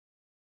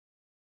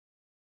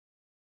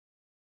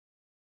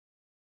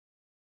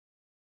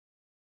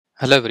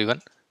Hello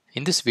everyone.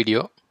 In this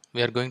video,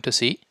 we are going to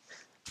see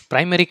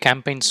primary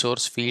campaign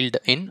source field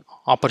in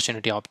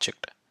opportunity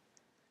object.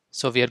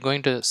 So we are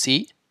going to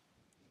see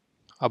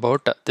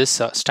about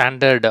this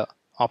standard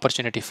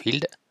opportunity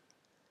field,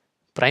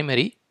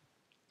 primary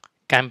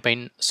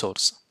campaign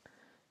source.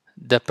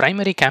 The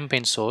primary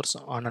campaign source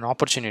on an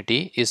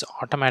opportunity is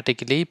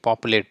automatically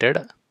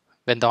populated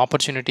when the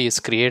opportunity is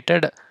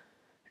created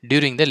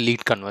during the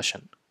lead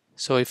conversion.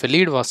 So if a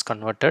lead was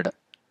converted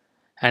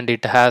and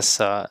it has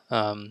a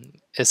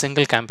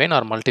single campaign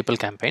or multiple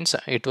campaigns,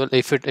 it will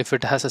if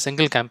it has a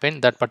single campaign,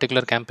 that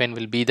particular campaign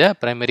will be the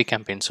primary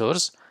campaign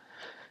source.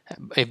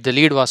 If the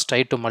lead was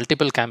tied to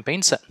multiple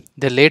campaigns,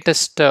 the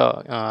latest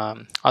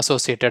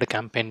associated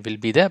campaign will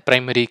be the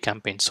primary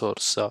campaign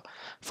source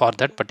for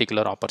that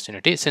particular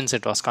opportunity, since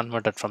it was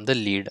converted from the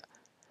lead.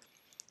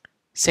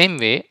 Same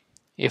way,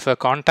 if a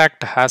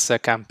contact has a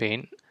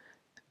campaign,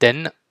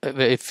 then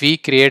if we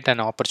create an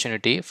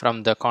opportunity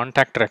from the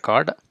contact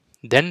record,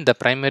 then the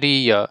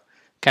primary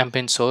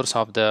campaign source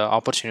of the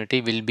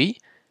opportunity will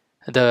be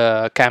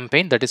the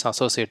campaign that is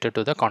associated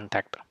to the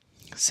contact.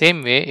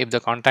 Same way, if the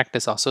contact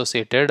is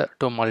associated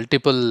to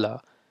multiple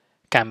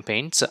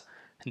campaigns,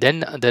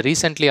 then the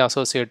recently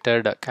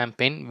associated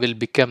campaign will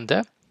become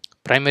the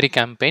primary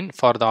campaign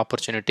for the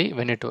opportunity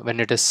when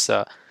it is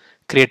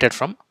created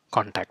from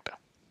contact.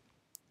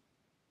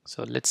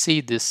 So let's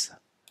see this.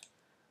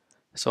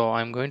 So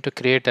I'm going to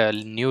create a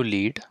new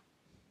lead.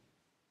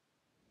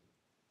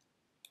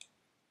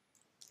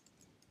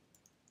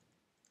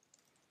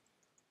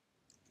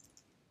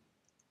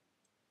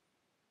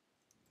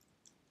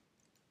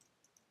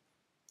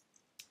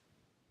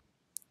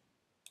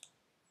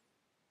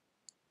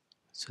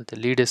 So the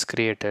lead is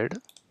created.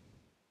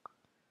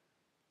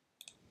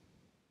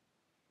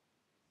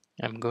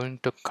 I'm going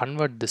to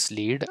convert this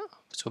lead.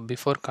 So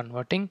before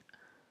converting,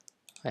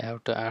 I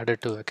have to add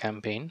it to a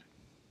campaign.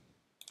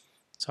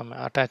 So I'm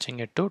attaching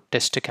it to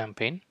test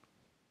campaign.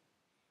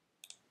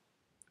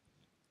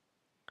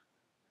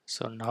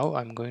 So now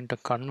I'm going to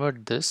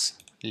convert this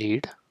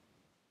lead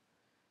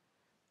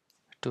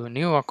to a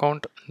new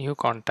account, new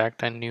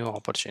contact, and new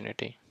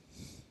opportunity.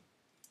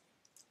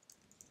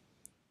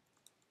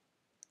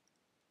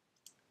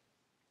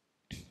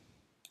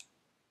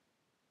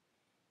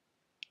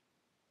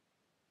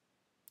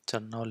 So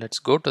now let's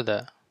go to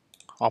the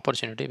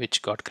opportunity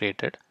which got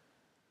created.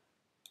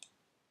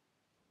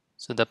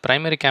 So the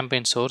primary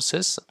campaign source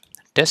is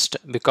test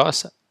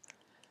because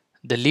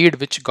the lead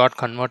which got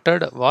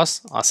converted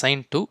was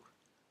assigned to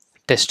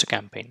test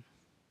campaign.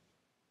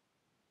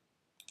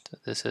 So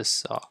this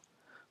is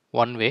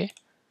one way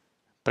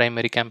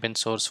primary campaign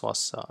source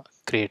was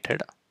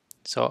created.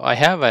 So I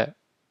have a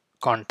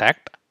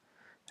contact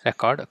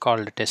record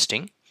called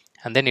testing,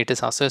 and then it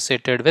is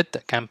associated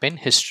with campaign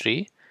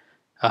history.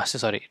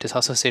 It is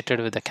associated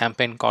with a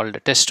campaign called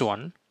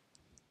test1.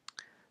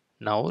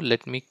 Now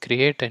let me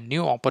create a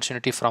new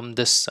opportunity from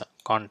this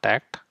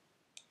contact.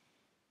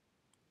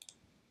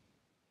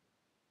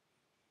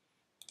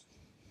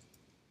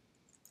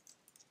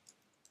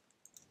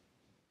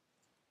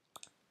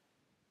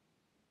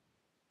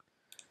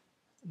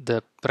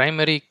 The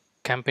primary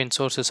campaign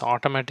source is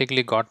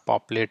automatically got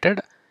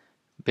populated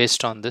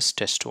based on this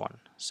test1.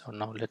 So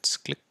now let's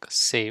click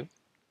save.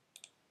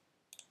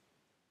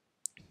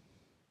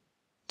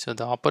 So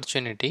the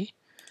opportunity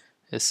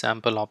is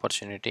sample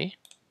opportunity.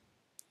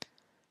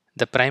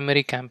 The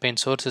primary campaign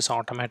source is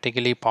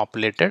automatically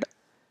populated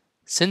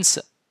since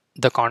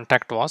the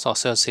contact was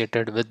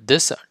associated with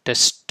this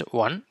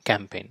test1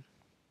 campaign.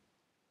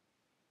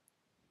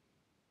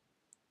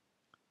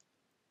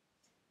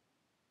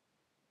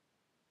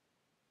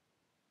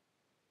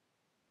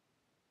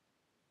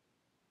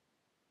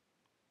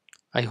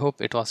 I hope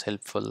it was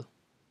helpful.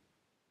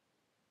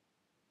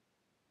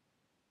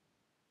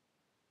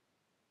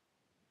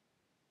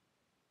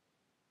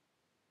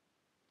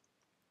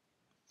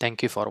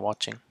 Thank you for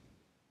watching.